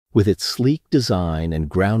With its sleek design and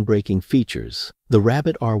groundbreaking features, the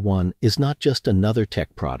Rabbit R1 is not just another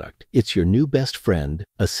tech product, it's your new best friend,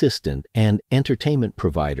 assistant, and entertainment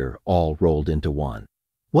provider all rolled into one.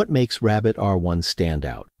 What makes Rabbit R1 stand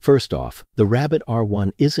out? First off, the Rabbit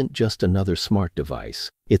R1 isn't just another smart device.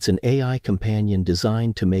 It's an AI companion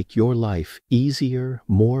designed to make your life easier,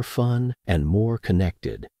 more fun, and more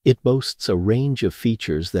connected. It boasts a range of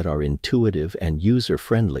features that are intuitive and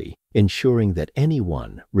user-friendly, ensuring that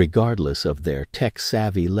anyone, regardless of their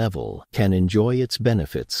tech-savvy level, can enjoy its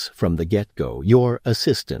benefits from the get-go. Your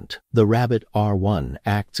assistant. The Rabbit R1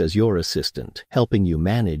 acts as your assistant, helping you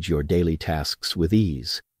manage your daily tasks with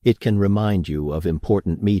ease. It can remind you of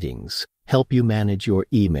important meetings, help you manage your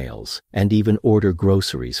emails, and even order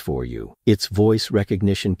groceries for you. Its voice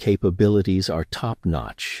recognition capabilities are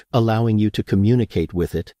top-notch, allowing you to communicate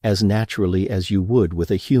with it as naturally as you would with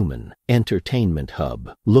a human. Entertainment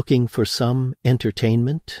hub. Looking for some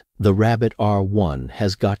entertainment? The Rabbit R1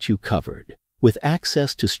 has got you covered. With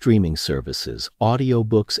access to streaming services,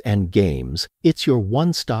 audiobooks, and games, it's your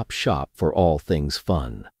one-stop shop for all things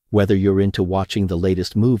fun. Whether you're into watching the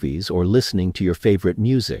latest movies or listening to your favorite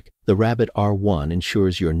music, the Rabbit R1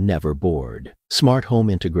 ensures you're never bored. Smart home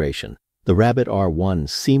integration. The Rabbit R1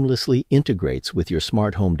 seamlessly integrates with your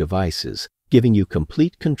smart home devices, giving you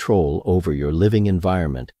complete control over your living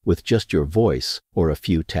environment with just your voice or a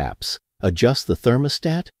few taps. Adjust the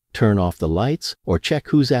thermostat, turn off the lights, or check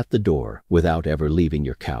who's at the door without ever leaving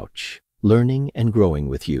your couch. Learning and growing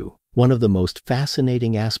with you. One of the most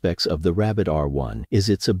fascinating aspects of the Rabbit R1 is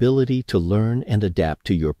its ability to learn and adapt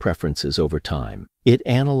to your preferences over time. It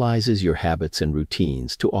analyzes your habits and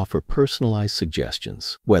routines to offer personalized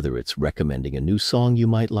suggestions, whether it's recommending a new song you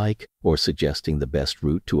might like or suggesting the best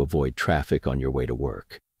route to avoid traffic on your way to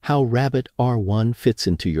work. How Rabbit R1 fits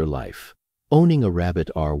into your life. Owning a Rabbit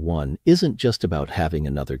R1 isn't just about having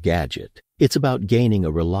another gadget. It's about gaining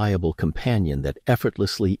a reliable companion that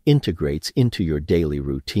effortlessly integrates into your daily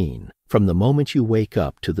routine. From the moment you wake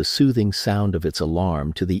up to the soothing sound of its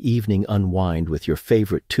alarm to the evening unwind with your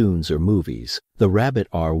favorite tunes or movies, the Rabbit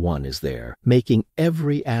R1 is there, making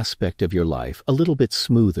every aspect of your life a little bit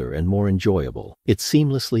smoother and more enjoyable. It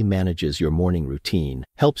seamlessly manages your morning routine,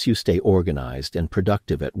 helps you stay organized and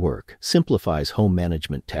productive at work, simplifies home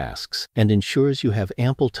management tasks, and ensures you have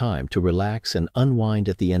ample time to relax and unwind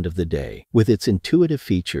at the end of the day. With its intuitive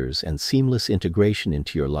features and seamless integration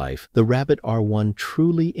into your life, the Rabbit R1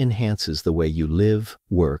 truly enhances the way you live,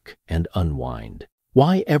 work, and unwind.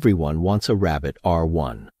 Why everyone wants a Rabbit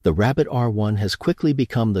R1. The Rabbit R1 has quickly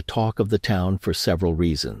become the talk of the town for several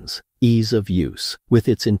reasons. Ease of use. With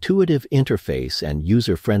its intuitive interface and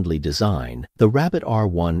user-friendly design, the Rabbit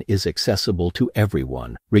R1 is accessible to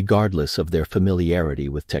everyone, regardless of their familiarity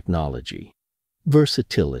with technology.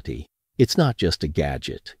 Versatility. It's not just a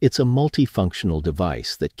gadget, it's a multifunctional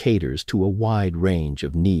device that caters to a wide range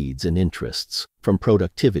of needs and interests, from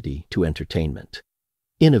productivity to entertainment.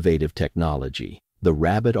 Innovative technology. The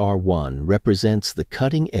Rabbit R1 represents the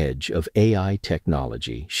cutting edge of AI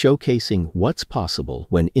technology, showcasing what's possible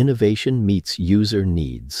when innovation meets user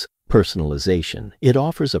needs. Personalization. It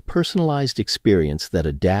offers a personalized experience that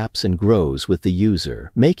adapts and grows with the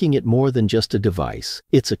user, making it more than just a device.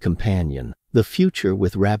 It's a companion. The future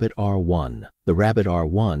with Rabbit R1. The Rabbit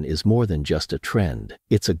R1 is more than just a trend.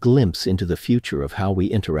 It's a glimpse into the future of how we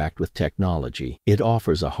interact with technology. It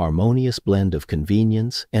offers a harmonious blend of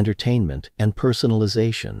convenience, entertainment, and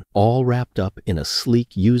personalization, all wrapped up in a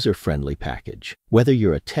sleek, user-friendly package. Whether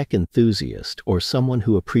you're a tech enthusiast or someone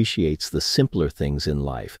who appreciates the simpler things in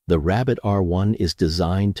life, the Rabbit R1 is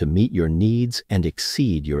designed to meet your needs and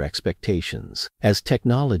exceed your expectations. As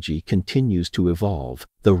technology continues to evolve,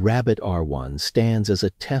 the Rabbit R1 stands as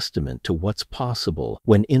a testament to what's possible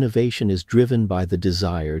when innovation is driven by the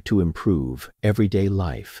desire to improve everyday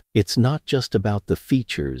life. It's not just about the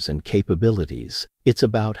features and capabilities. It's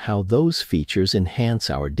about how those features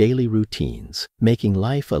enhance our daily routines, making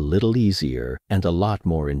life a little easier and a lot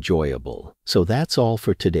more enjoyable. So that's all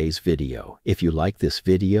for today's video. If you like this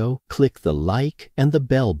video, click the like and the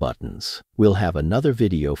bell buttons. We'll have another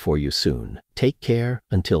video for you soon. Take care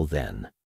until then.